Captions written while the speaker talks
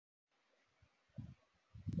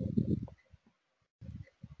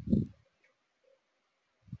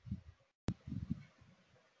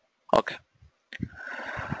Okay.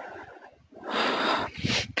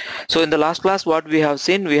 So in the last class, what we have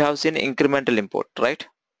seen incremental import, right?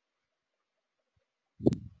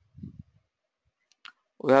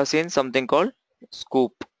 We have seen something called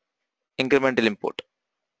Sqoop incremental import,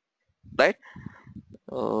 right?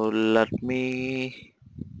 Let me,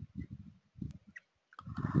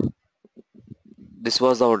 this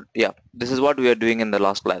was our, yeah, this is what we are doing in the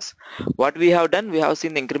last class. What we have done, we have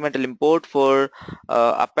seen the incremental import for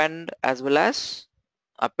append as well as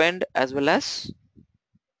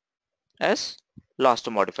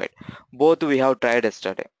last modified. Both we have tried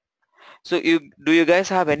yesterday. So do you guys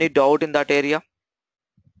have any doubt in that area?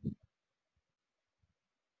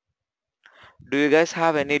 Do you guys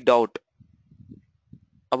have any doubt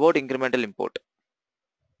about incremental import?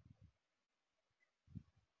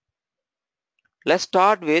 Let's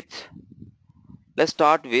start with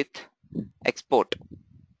export.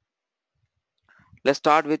 Let's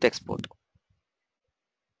start with export.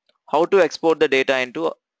 How to export the data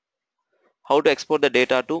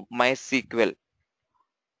to MySQL.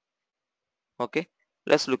 Okay,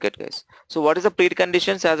 let's look at, guys. So what is the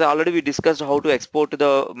preconditions? As already we discussed how to export to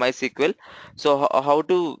the MySQL. So how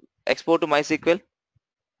to export to MySQL?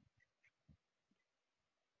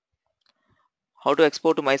 How to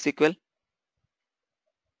export to MySQL?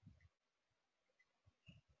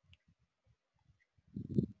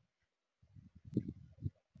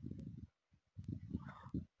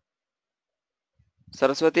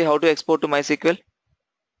 Saraswati, how to export to MySQL?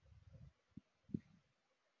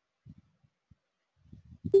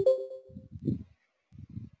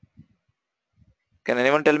 Can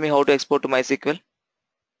anyone tell me how to export to MySQL?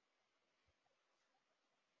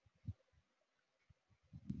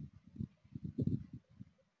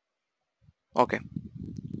 Okay.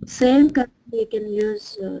 Same we can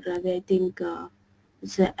use, Ravi, I think.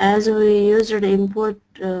 So as we used import,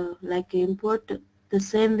 import, the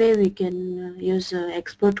same way we can use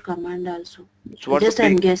export command also. So what's the Just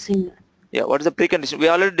I'm guessing. yeah, what is the precondition? We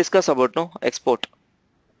already discussed about export.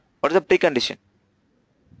 What is the precondition?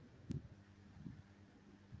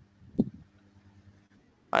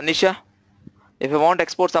 Anisha, if I want to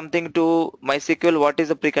export something to MySQL, what is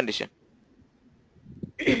the precondition?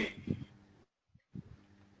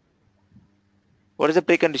 What is the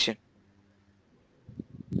precondition?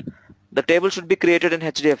 The table should be created in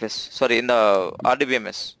HDFS, sorry, in the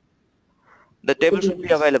RDBMS. The table should be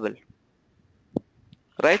available,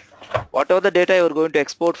 right? Whatever the data you are going to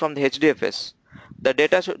export from the HDFS, the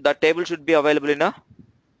table should be available in a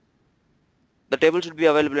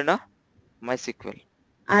MySQL.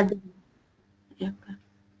 Yeah.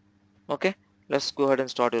 Okay, let's go ahead and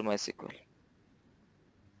start with MySQL.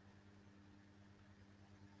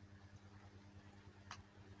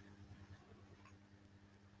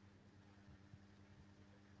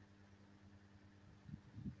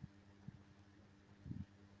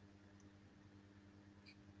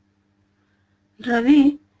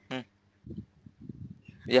 Ravi,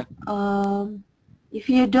 Yeah. if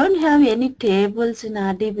you don't have any tables in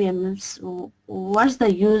RDBMS, what's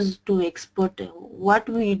the use to export? What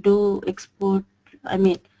we do export, I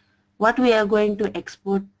mean, what we are going to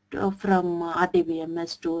export from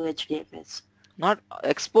RDBMS to HDFS? Not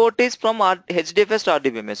export is from HDFS to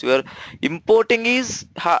RDBMS. We are importing is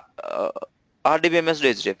RDBMS to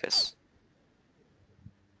HDFS.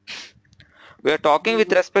 We are talking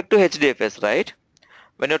with respect to HDFS, right?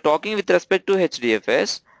 When you're talking with respect to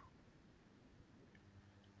HDFS,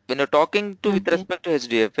 with respect to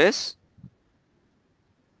HDFS,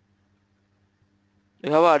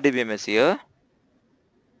 you have RDBMS here,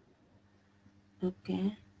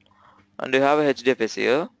 Okay. and you have a HDFS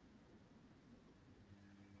here.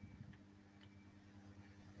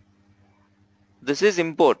 This is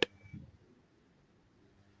import.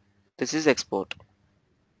 This is export.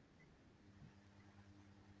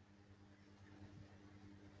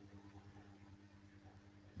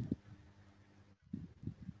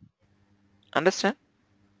 Understand?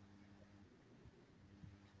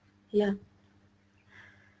 Yeah.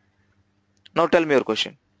 Now tell me your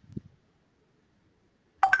question.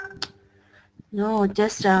 No,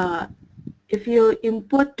 just if you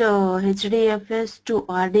import HDFS to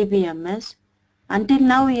RDBMS, until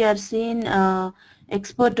now we are seeing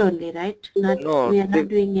export only, right? Not No, we are not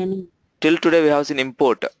doing any till today we have seen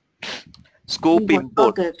import. Sqoop import.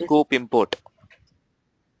 import. Okay, okay, Sqoop import.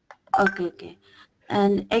 okay, okay.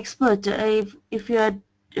 And export, if you are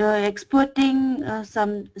exporting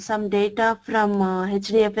some data from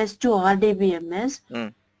HDFS to RDBMS,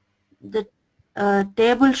 Mm, the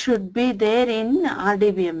table should be there in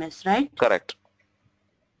RDBMS, right? correct.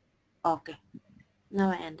 Okay, now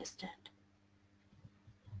I understand.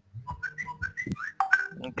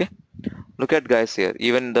 Okay, look at guys here,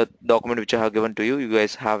 even the document which I have given to you, you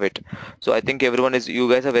guys have it. So I think everyone is, you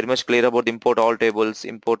guys are very much clear about import all tables,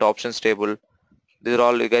 import options table. These are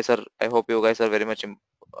all you guys are, I hope you guys are very much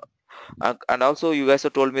and also you guys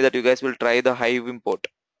have told me that you guys will try the Hive import.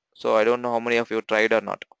 So I don't know how many of you tried or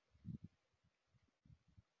not.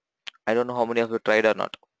 I don't know how many of you tried or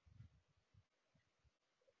not.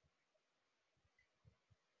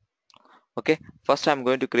 Okay, first I'm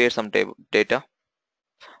going to create some table data.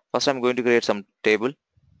 First I'm going to create some table.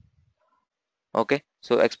 Okay,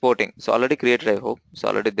 so exporting, so already created, I hope it's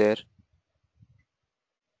already there.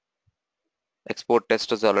 Export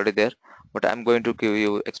test is already there, but I'm going to give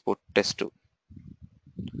you export test 2.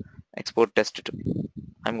 Export test 2.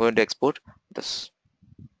 I'm going to export this.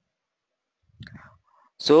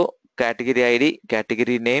 So category ID,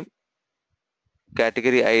 category name,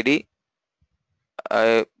 category ID,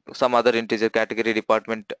 some other integer, category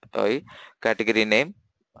department, category name,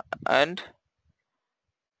 and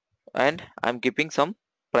I'm keeping some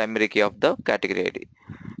primary key of the category ID.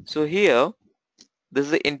 So here this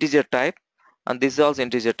is the integer type, and this is also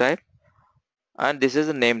integer type, and this is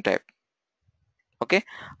the name type. Okay,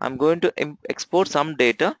 I'm going to export some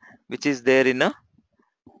data which is there in a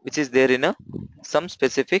some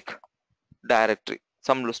specific directory,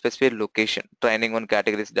 some specific location, training on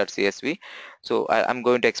categories.csv. So I'm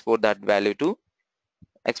going to export that value to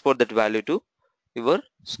your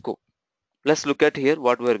scope. Let's look at here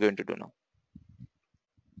what we're going to do now.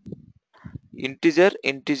 Integer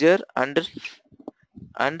and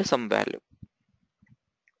some value.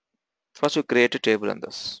 First we create a table on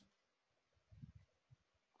this.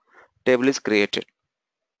 Table is created.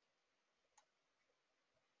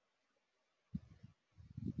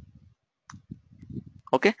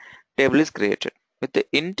 Okay, table is created with the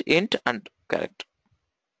int and character.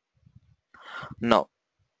 Now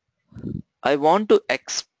I want to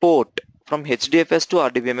export from HDFS to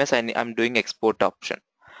RDBMS. I'm doing export option.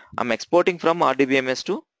 I'm exporting from RDBMS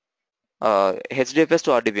to HDFS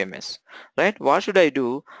to RDBMS, right? What should I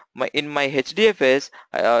do? In my HDFS,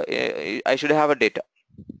 I should have a data.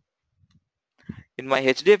 In my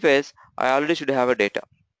HDFS, I already should have a data,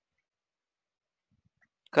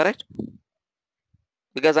 correct?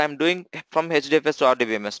 Because I'm doing from HDFS to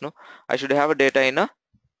RDBMS. No, I should have a data in a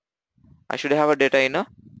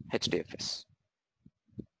HDFS.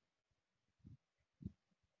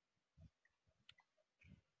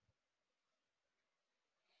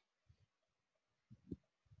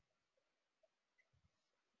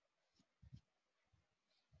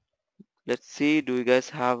 Let's see, do you guys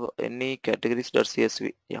have any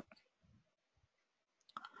categories.csv? Yeah,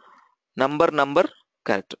 number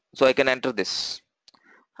character. So I can enter this.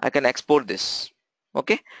 I can export this.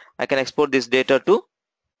 Okay, I can export this data to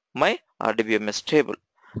my RDBMS table.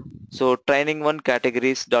 So training1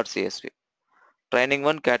 categories.csv.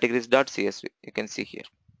 Training1 categories.csv. You can see here.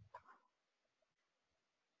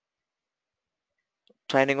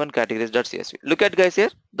 Training1 categories.csv. Look at guys here.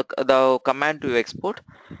 The command to export,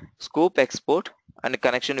 Sqoop Export, and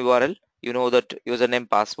connection URL. You know that username,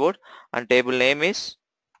 password, and table name is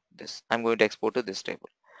this. I'm going to export to this table.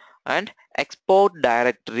 And export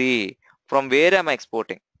directory. From where am I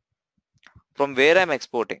exporting? From where I'm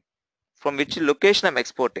exporting? From which location I'm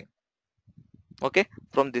exporting? Okay,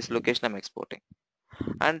 from this location I'm exporting.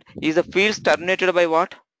 And is the fields terminated by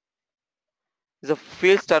what? Is the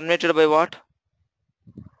fields terminated by what?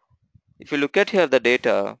 If you look at here the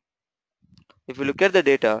data,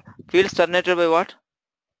 fields terminated by what?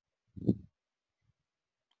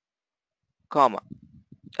 Comma,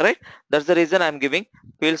 right? That's the reason I'm giving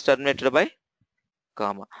fields terminated by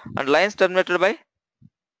comma, and lines terminated by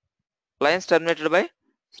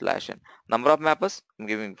slash n. Number of mappers I'm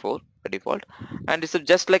giving 4 by default, and it's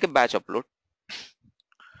just like a batch upload.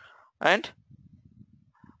 And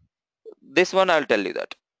this one I'll tell you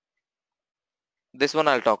that. This one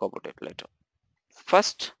I'll talk about it later.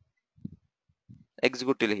 First,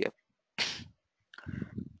 execute till here.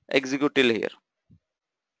 Execute till here.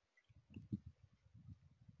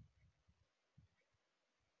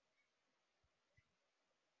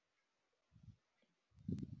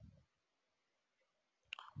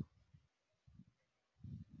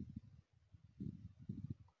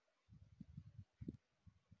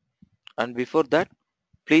 And before that,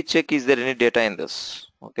 please check is there any data in this.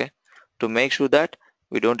 Okay, to make sure that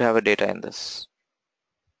we don't have a data in this.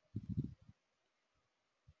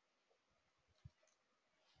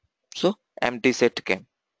 So empty set came.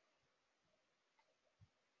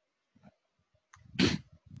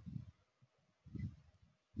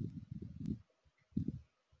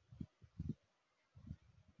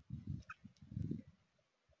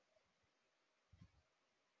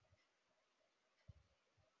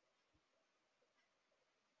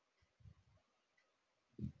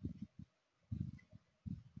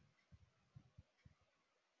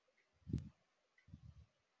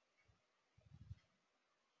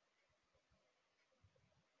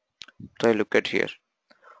 Try look at here.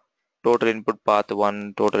 Total input path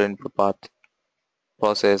 1, total input path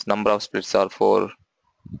process, number of splits are 4.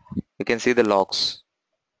 You can see the logs.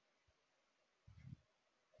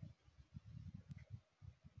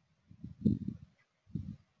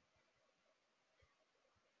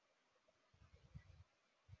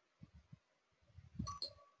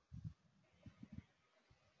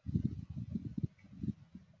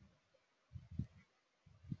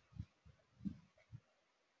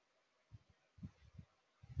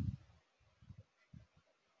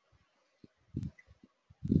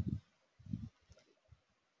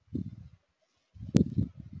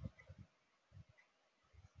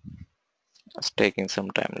 It's taking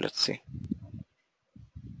some time. Let's see.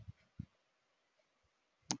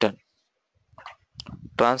 Done.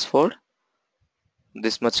 Transferred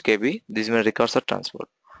this much KB. These many records are transferred.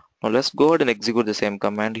 Now let's go ahead and execute the same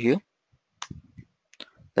command here.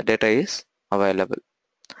 The data is available.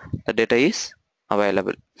 The data is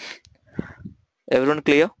available. Everyone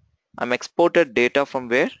clear? I'm exported data from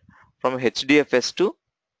where? From HDFS to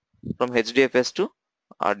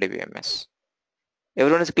RDBMS.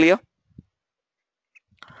 Everyone is clear?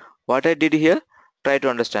 What I did here, try to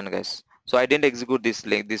understand, guys. So I didn't execute this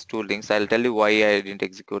link, these two links. I'll tell you why I didn't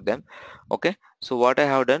execute them. Okay. So what I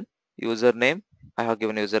have done, username, I have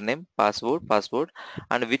given username, password,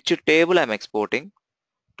 and which table I'm exporting,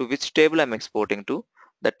 to which table I'm exporting to,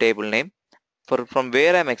 the table name, from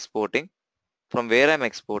where I'm exporting, from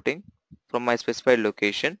my specified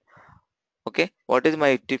location. Okay, what is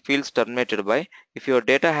my fields terminated by? If your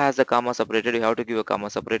data has a comma separated, you have to give a comma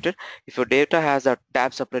separated. If your data has a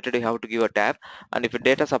tab separated, you have to give a tab. And if your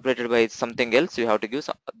data separated by something else, you have to give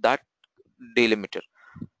that delimiter.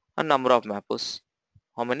 A number of mappers.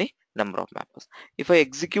 How many? Number of mappers. If I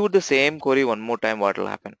execute the same query one more time, what will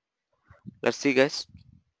happen? Let's see, guys.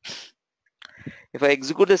 If I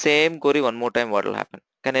execute the same query one more time, what will happen?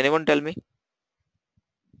 Can anyone tell me?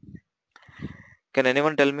 Can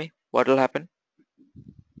anyone tell me what will happen?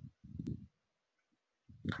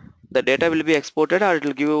 The data will be exported or it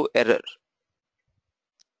will give you error.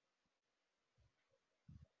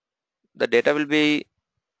 The data will be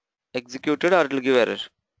executed or it will give error.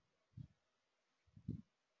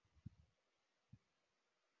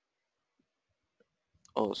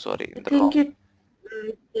 Oh, sorry, I in the think wrong.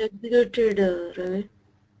 it executed, Ravi.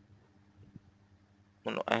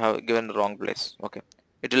 No, no, I have given the wrong place. Okay,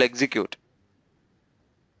 it will execute.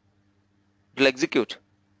 It will execute.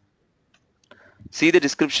 See the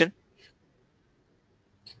description.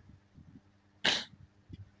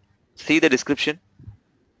 See the description.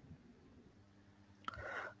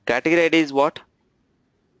 Category ID is what?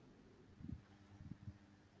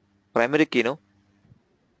 Primary key, no?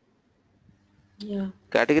 Yeah.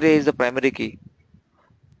 Category is the primary key.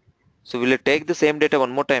 So will it take the same data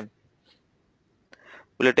one more time?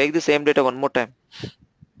 Will it take the same data one more time?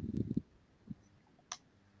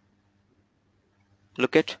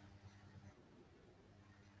 Look at.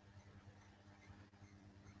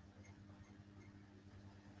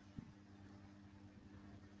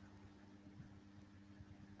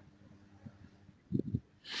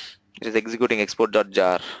 It is executing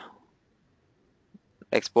export.jar.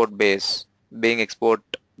 Export base. Being export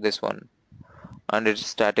this one. And it's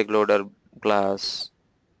static loader class.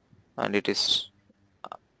 And it is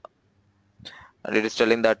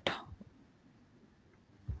telling that.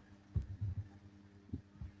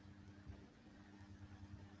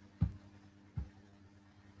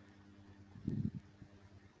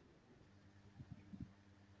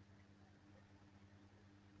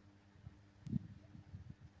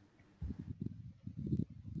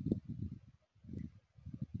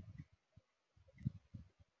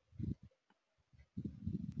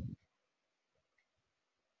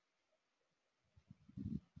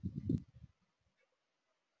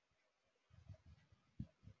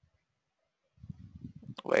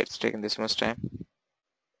 Why it's taking this much time?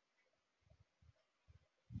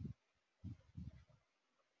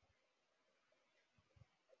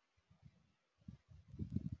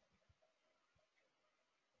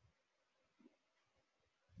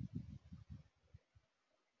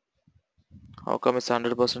 How come it's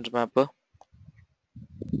 100% mapper?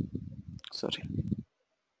 Sorry.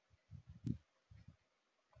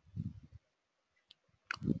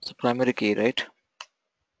 It's a primary key, right?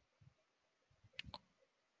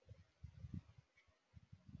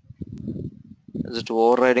 Is it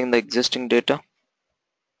overriding the existing data?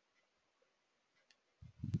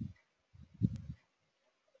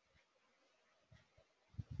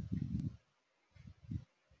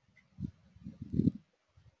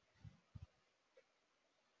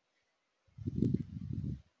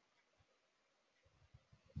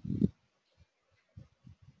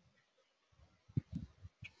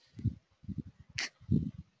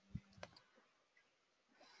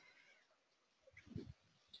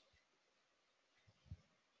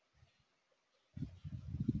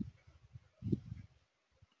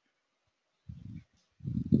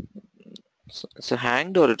 So it's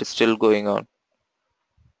hanged or it is still going on?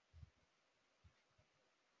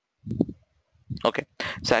 Okay,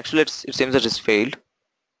 so actually it seems that it's failed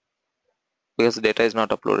because the data is not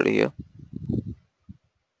uploaded here.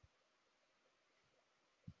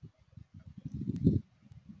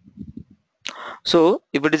 So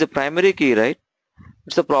if it is a primary key, right,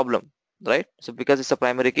 it's a problem, right? So because it's a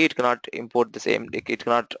primary key, it cannot import the same, it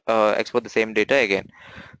cannot export the same data again.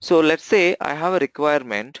 So let's say I have a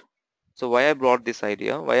requirement. So why I brought this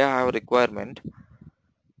idea, why I have a requirement,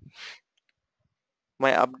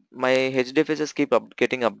 my HDFSs keep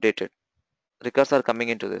getting updated. Records are coming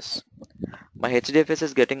into this. My HDFS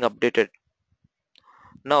is getting updated.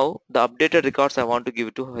 Now the updated records I want to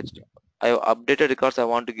give to updated records I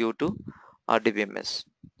want to give to RDBMS.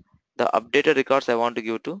 The updated records I want to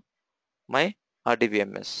give to my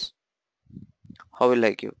RDBMS. How will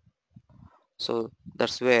I give? So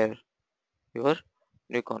that's where your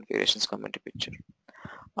new configurations come into picture.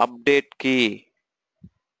 Update key.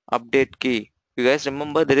 Update key. You guys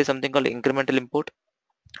remember there is something called incremental import?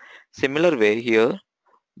 Similar way here,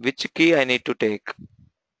 which key I need to take?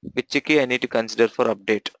 Which key I need to consider for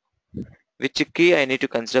update? Which key I need to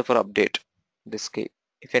consider for update? This key.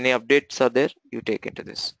 If any updates are there, you take into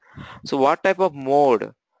this. So what type of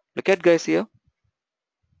mode? Look at guys here.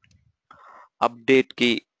 Update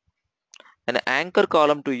key. An anchor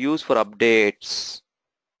column to use for updates.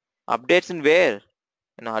 Updates in where?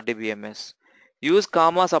 In RDBMS. Use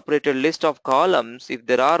comma separated list of columns if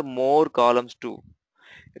there are more columns too.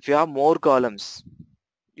 If you have more columns,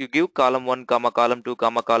 you give column 1, comma column 2,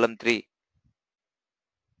 comma column 3.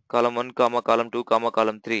 Column 1, comma column 2, comma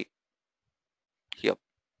column 3. Here.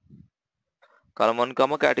 Column 1,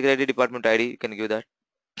 comma category ID, department ID. You can give that.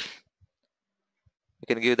 You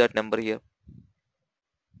can give that number here.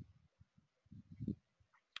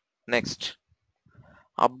 Next.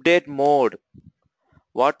 Update mode.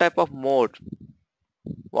 What type of mode?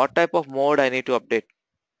 What type of mode I need to update?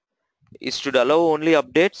 It should allow only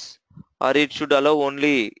updates or it should allow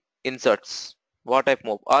only inserts? What type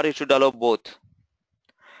mode? Or it should allow both?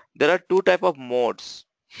 There are two type of modes.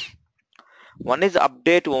 One is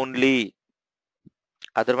update only.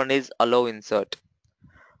 Other one is allow insert.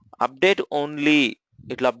 Update only.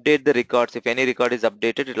 It will update the records. If any record is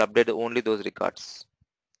updated, it will update only those records.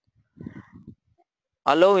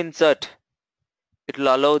 Allow insert. It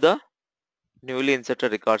will allow the newly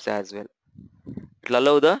inserted records as well. It will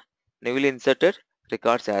allow the newly inserted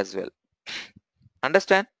records as well.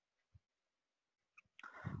 Understand?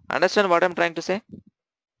 Understand what I'm trying to say?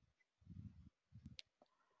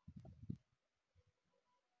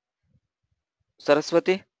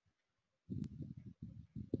 Saraswati?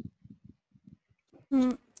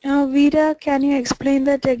 Veera, can you explain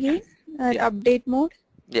that again? That Yeah, update mode?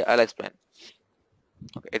 yeah, I'll explain.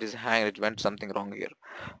 Okay, it is hanged. It went something wrong here.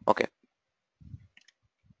 Okay,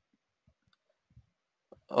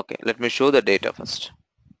 okay. Let me show the data first.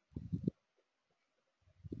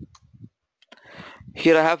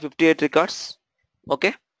 Here I have 58 records.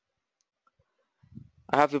 Okay,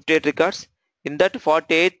 I have 58 records. In that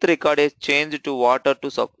 48th record is changed to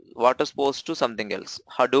water sports to something else.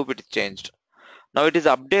 Hadoop it is changed. Now it is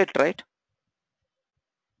update, right?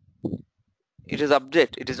 It is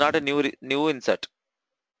update. It is not a new insert.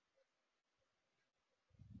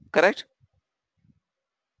 Correct?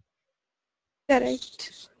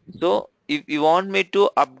 Correct. So if you want me to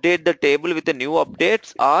update the table with the new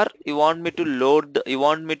updates, or you want me to you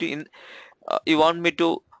want me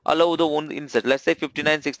to allow the one insert. Let's say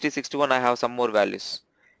 59, 60, 61. I have some more values.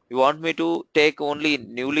 You want me to take only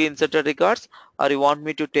newly inserted records, or you want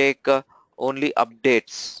me to take only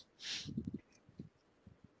updates?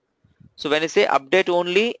 So when I say update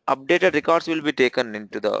only, updated records will be taken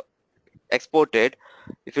into the exported.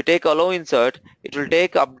 If you take allow insert, it will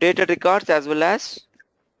take updated records as well as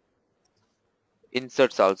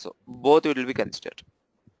inserts also. Both will be considered.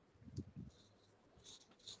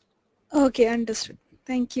 Okay, understood.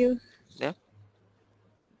 Thank you. Yeah.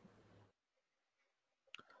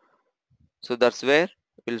 So that's where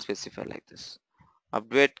we'll specify like this.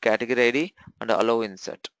 Update category ID and allow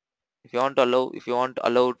insert. If you want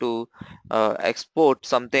allow to export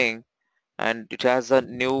something and it has a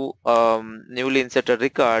newly inserted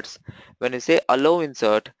records, when you say allow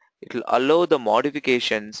insert, it will allow the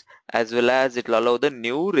modifications as well as it will allow the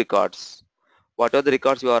new records. What are the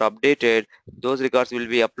records you are updated, those records will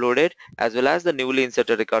be uploaded as well as the newly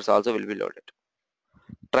inserted records also will be loaded.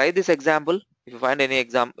 Try this example. If you find any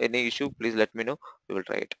issue, please let me know. We will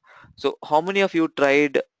try it. So how many of you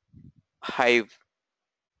tried Hive?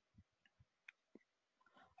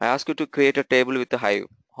 I ask you to create a table with a Hive.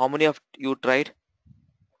 How many of you tried?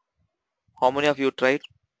 How many of you tried?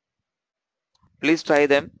 Please try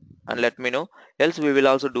them and let me know, else we will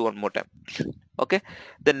also do one more time. Okay,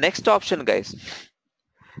 the next option guys,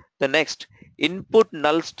 the next, input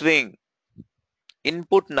null string.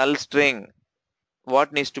 Input null string,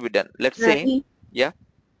 what needs to be done? Let's say, Ravi, yeah,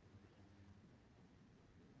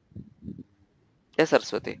 yes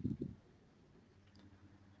Saraswati.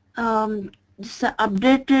 this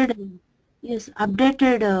updated, yes,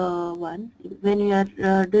 updated one, when you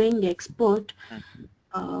are doing export, Hmm.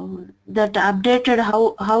 that updated,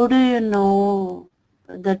 how do you know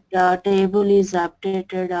that table is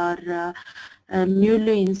updated or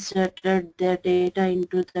newly inserted the data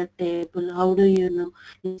into the table? How do you know?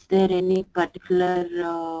 Is there any particular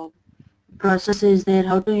process is there?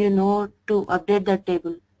 How do you know to update the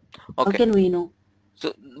table? How Okay, can we know?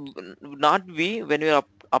 so not we, when you're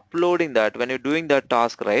uploading that, when you're doing that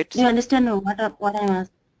task, right? Do you understand what I'm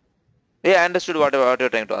asking? Yeah, I understood what you're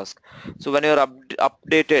trying to ask. So when you're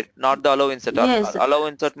updated, not the allow insert. Yes, Allow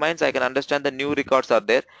insert means I can understand the new records are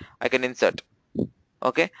there. I can insert.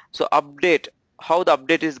 Okay. So update. How the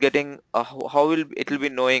update is getting? How will it will be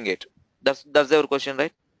knowing it? That's your question,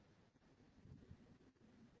 right?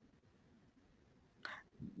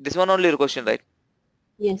 This one only your question, right?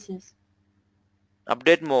 yes, yes.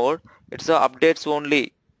 Update mode. It's a updates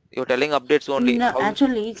only. You're telling updates only. No, How?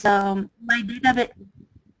 actually, it's my database.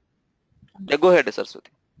 Yeah, go ahead,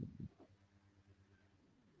 Saraswati.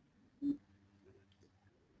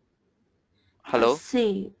 Hello.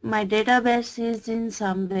 See, my database is in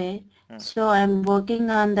some way, Hmm. so I'm working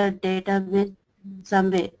on the database in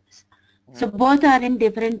some way. Hmm. So both are in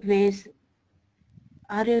different ways.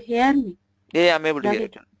 Are you hear me, Yeah, I'm able to hear Ravi?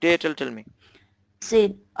 it. Yeah, tell me.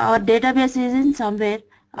 See, our database is in somewhere.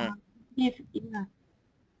 Hmm. If yeah,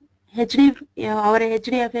 HD, yeah, our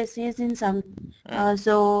HDFS is in some. Hmm.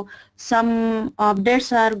 So some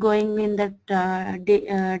updates are going in that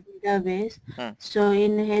database. Hmm. So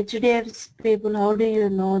in HDFS people, how do you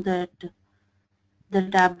know that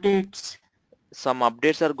updates? Some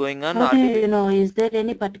updates are going on How do RDB. you know? Is there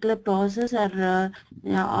any particular process or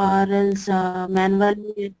else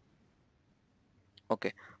manually?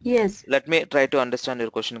 Okay. Yes. Let me try to understand your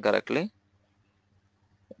question correctly.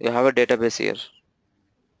 You have a database here.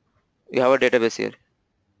 You have a database here.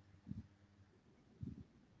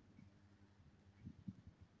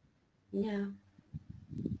 Yeah.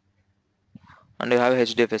 And you have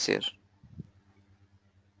HDFS here.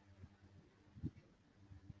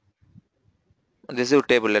 This is your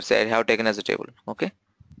table. Let's say I have taken as a table. Okay.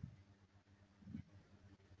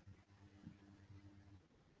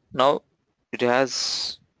 Now it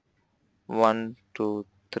has one, two,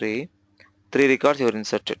 three records you are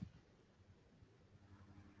inserted.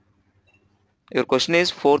 Your question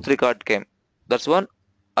is fourth record came. That's one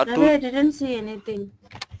or Ravi, two. I didn't see anything.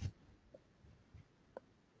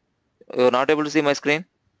 You're not able to see my screen.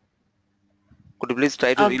 Could you please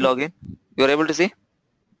try to Okay. relog in? You're able to see?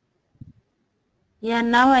 Yeah,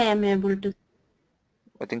 now I am able to.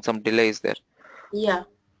 I think some delay is there. Yeah.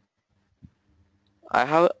 I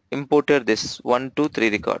have imported this one, two, three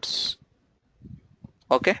records.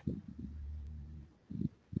 Okay.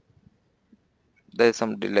 There is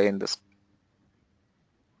some delay in this.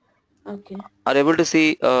 Okay. Are you able to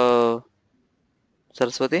see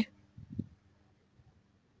Saraswati?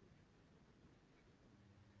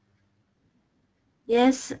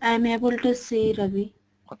 Yes, I am able to see Ravi.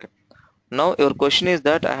 Okay. Now your question is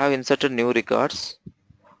that I have inserted new records.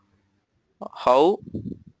 How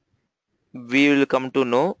we will come to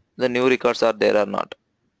know the new records are there or not?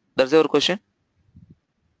 That's your question.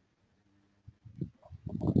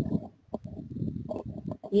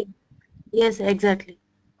 Ye- Yes, exactly.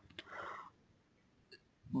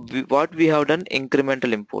 What we have done,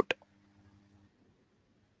 incremental import.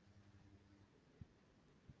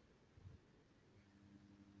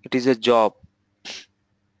 It is a job.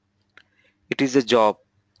 It is a job.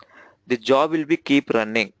 The job will be keep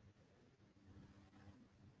running.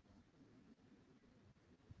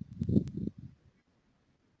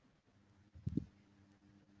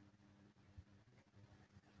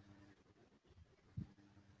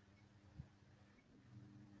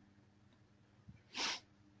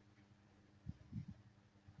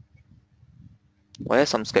 Via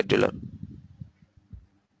some scheduler.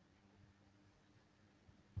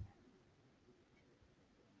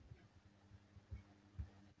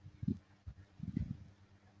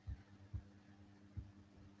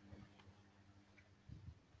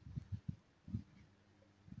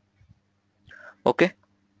 Okay.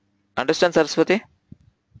 Understand Saraswati?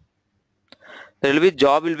 There will be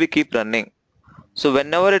job will be keep running. So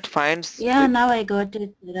whenever it finds Yeah, now I got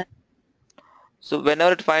it. So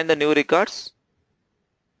whenever it find the new records,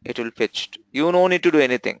 it will fetch. You no need to do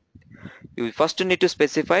anything. You first need to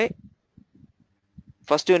specify.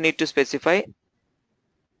 First you need to specify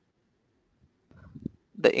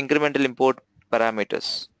the incremental import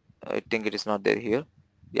parameters. I think it is not there here.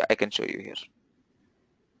 Yeah, I can show you here.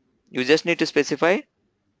 You just need to specify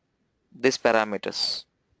these parameters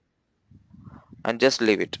and just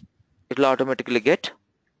leave it. It will automatically get.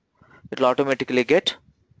 It will automatically get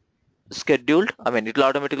scheduled. I mean, it will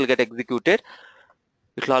automatically get executed.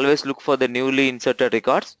 It will always look for the newly inserted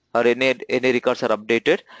records or any records are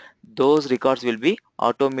updated. Those records will be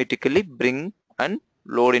automatically bring and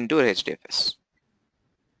load into HDFS.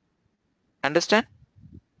 Understand?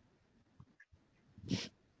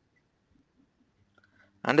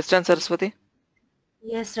 Understand, Saraswati?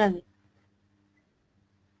 Yes, Ravi.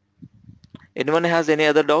 Anyone has any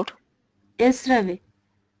other doubt? Yes, Ravi.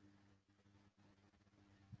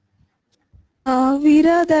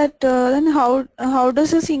 Veera, that then how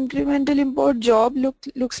does this incremental import job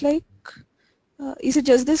looks like? Is it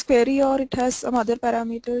just this query or it has some other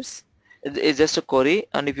parameters? It's just a query,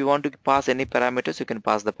 and if you want to pass any parameters, you can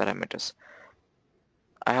pass the parameters.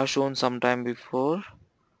 I have shown sometime before.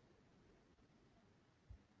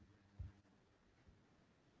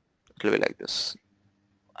 It will be like this.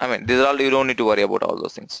 I mean, these are all, you don't need to worry about all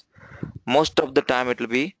those things. Most of the time it will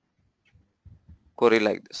be query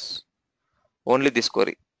like this. Only this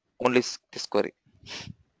query. Only this query.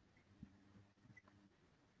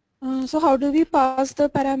 So how do we pass the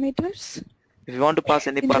parameters If you want to pass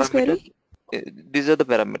any in this parameters, query? these are the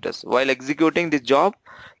parameters. While executing this job,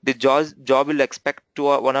 the job will expect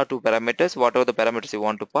one or two parameters. Whatever the parameters you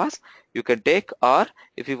want to pass, you can take. Or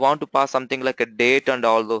if you want to pass something like a date and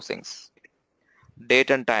all those things,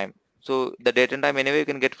 date and time. So the date and time anyway you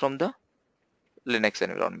can get from the Linux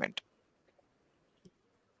environment.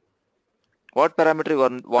 What parameter you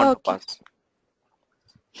want to Okay. pass?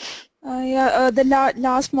 Yeah, the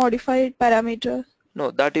last modified parameter. No,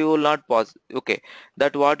 that you will not pass. Okay,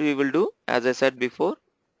 that what we will do, as I said before,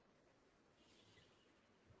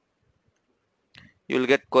 you will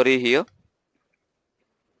get query here.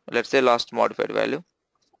 Let's say last modified value,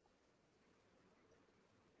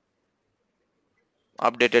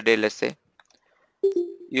 updated day. Let's say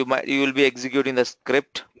you will be executing the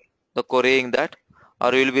script, the querying that,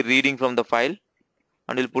 or you will be reading from the file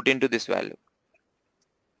and you'll put into this value.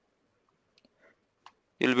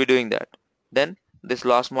 You'll be doing that. Then this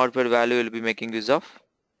last modified value will be making use of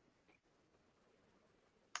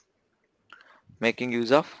where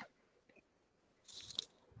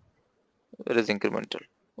is incremental.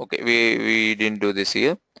 Okay, we didn't do this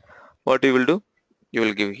here. What you will do, you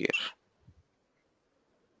will give here.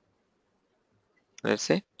 Let's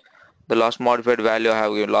say the last modified value I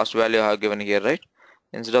have given, last value I have given here, right?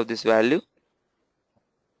 Instead of this value,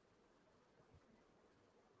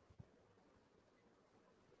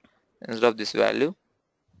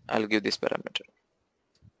 I'll give this parameter.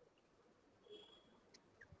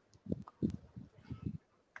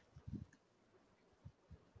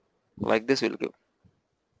 Like this will give.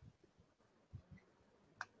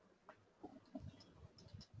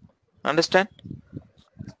 Understand?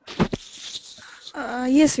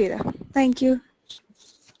 Yes, Veera. Thank you.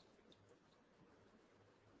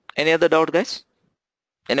 Any other doubt, guys?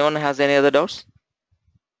 Anyone has any other doubts?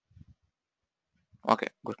 Okay,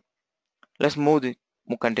 good. Let's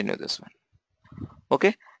continue this one.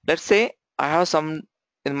 Okay, let's say I have some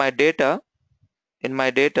in my data.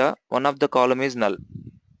 One of the column is null.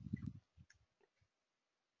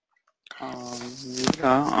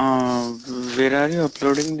 Veera, where are you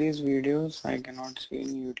uploading these videos? I cannot see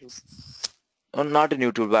in YouTube. Not in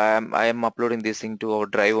YouTube. I am uploading this thing to our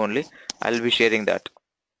drive only. I'll be sharing that.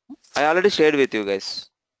 I already shared with you guys.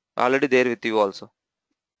 Already there with you also.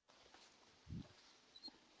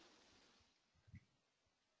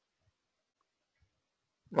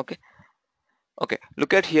 Okay. Okay.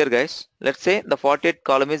 Look at here, guys. Let's say the 48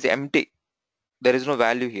 column is empty. There is no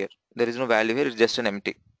value here. It's just an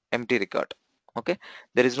empty record. Okay.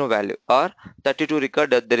 There is no value. Or 32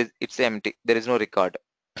 record. It's empty. There is no record.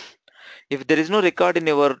 If there is no record in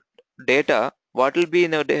your data, what will be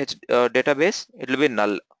in your database? It will be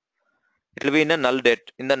null. It will be in a null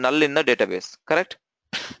in the database. Correct?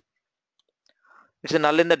 It's a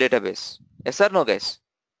null in the database. Yes or no, guys?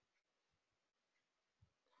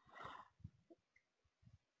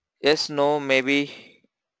 Yes, no, maybe.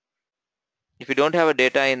 If you don't have a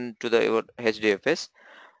data into your HDFS,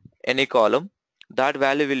 any column, that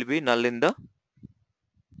value will be null in the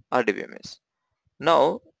RDBMS.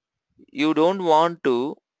 Now, you don't want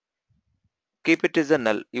to keep it as a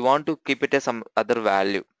null. You want to keep it as some other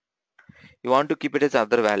value. You want to keep it as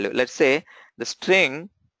other value. Let's say the string,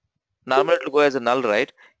 normally it will go as a null,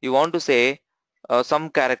 right? You want to say some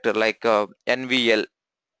character like NVL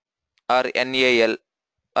or NAL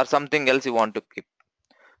or something else you want to keep.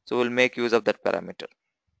 So we'll make use of that parameter.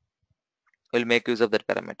 We'll make use of that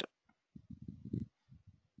parameter.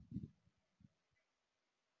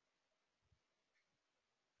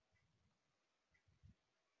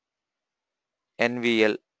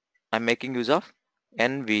 NVL. I'm making use of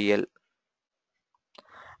NVL.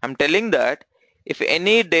 I'm telling that if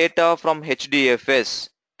any data from HDFS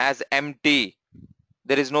as empty,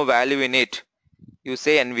 there is no value in it, you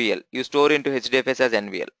say NVL. You store into HDFS as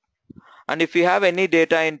NVL. And if you have any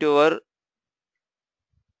data into our,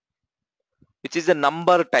 which is a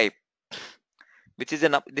number type, which is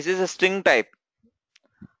a, this is a string type.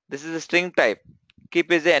 This is a string type.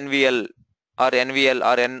 Keep as a NVL or NVL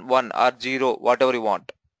or N1 or 0, whatever you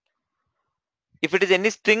want. If it is any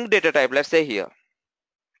string data type, let's say here,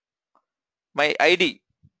 my ID,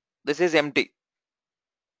 this is empty.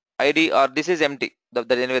 ID or this is empty.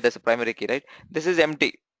 That anyway, that's a primary key, right? This is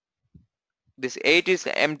empty. This 8 is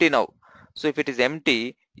empty now. So if it is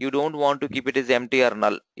empty, you don't want to keep it as empty or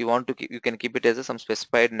null. You want to keep, you can keep it as some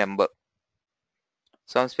specified number,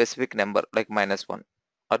 some specific number like -1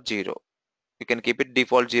 or 0. You can keep it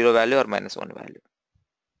default 0 value or -1 value.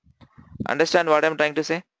 Understand what I'm trying to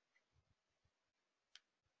say?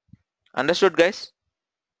 Understood, guys?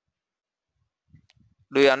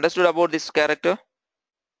 Do you understood about this character?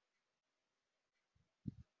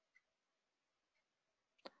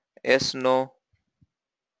 Yes, no?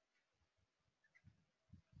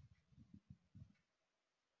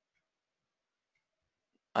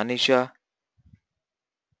 Anisha?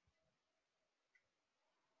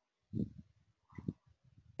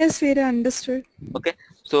 Yes, Vera, understood. Okay,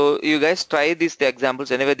 so you guys try these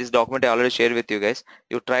examples. Anyway, this document I already shared with you guys.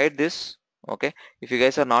 You tried this. Okay, if you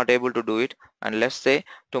guys are not able to do it, and let's say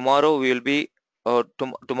tomorrow we will be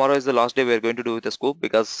tomorrow is the last day we are going to do with the scoop,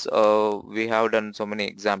 because we have done so many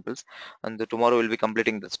examples, and tomorrow we'll be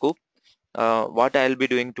completing the scoop. What I'll be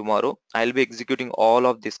doing tomorrow, I'll be executing all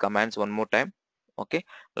of these commands one more time. Okay,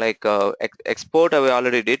 like export I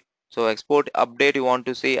already did. So export update you want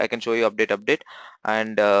to see, I can show you update,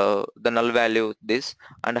 and the null value this,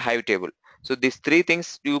 and hive table. So these three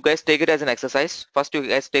things you guys take it as an exercise. First you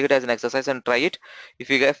guys take it as an exercise and try it. If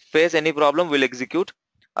you guys face any problem, we'll execute.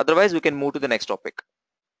 Otherwise we can move to the next topic.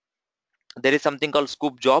 There is something called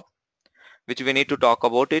scoop job, which we need to talk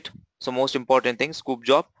about it. So most important thing, scoop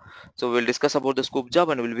job. So we'll discuss about the scoop job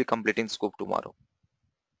and we'll be completing scoop tomorrow.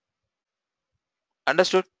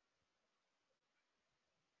 Understood?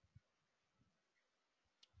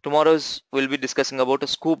 Tomorrow's we'll be discussing about a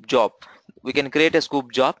scoop job. We can create a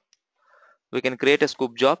scoop job. We can create a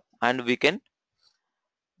scoop job and we can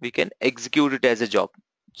execute it as a job.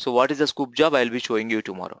 So what is the scoop job? I'll be showing you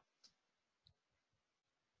tomorrow.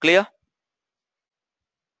 Clear?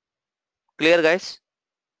 Clear, guys?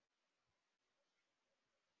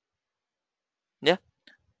 Yeah.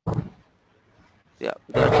 Yeah.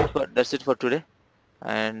 That's it for today.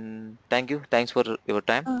 And thank you. Thanks for your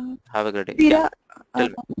time. Have a great day. Yeah. Vera, Tell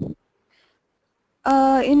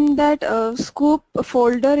uh, me. in that Sqoop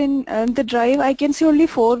folder in the drive, I can see only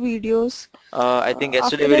 4 videos. I think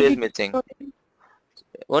yesterday After that, video is missing.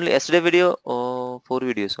 Only yesterday video or 4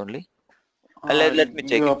 videos only? Let me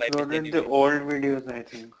check You if I miss any uploaded the video. old videos, I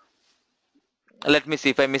think. Let me see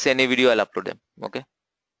if I miss any video, I'll upload them. Okay.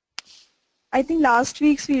 I think last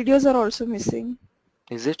week's videos are also missing.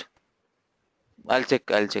 Is it? I'll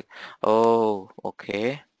check. I'll check. Oh,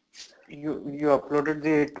 okay. You uploaded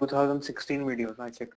the 2016 videos, I checked.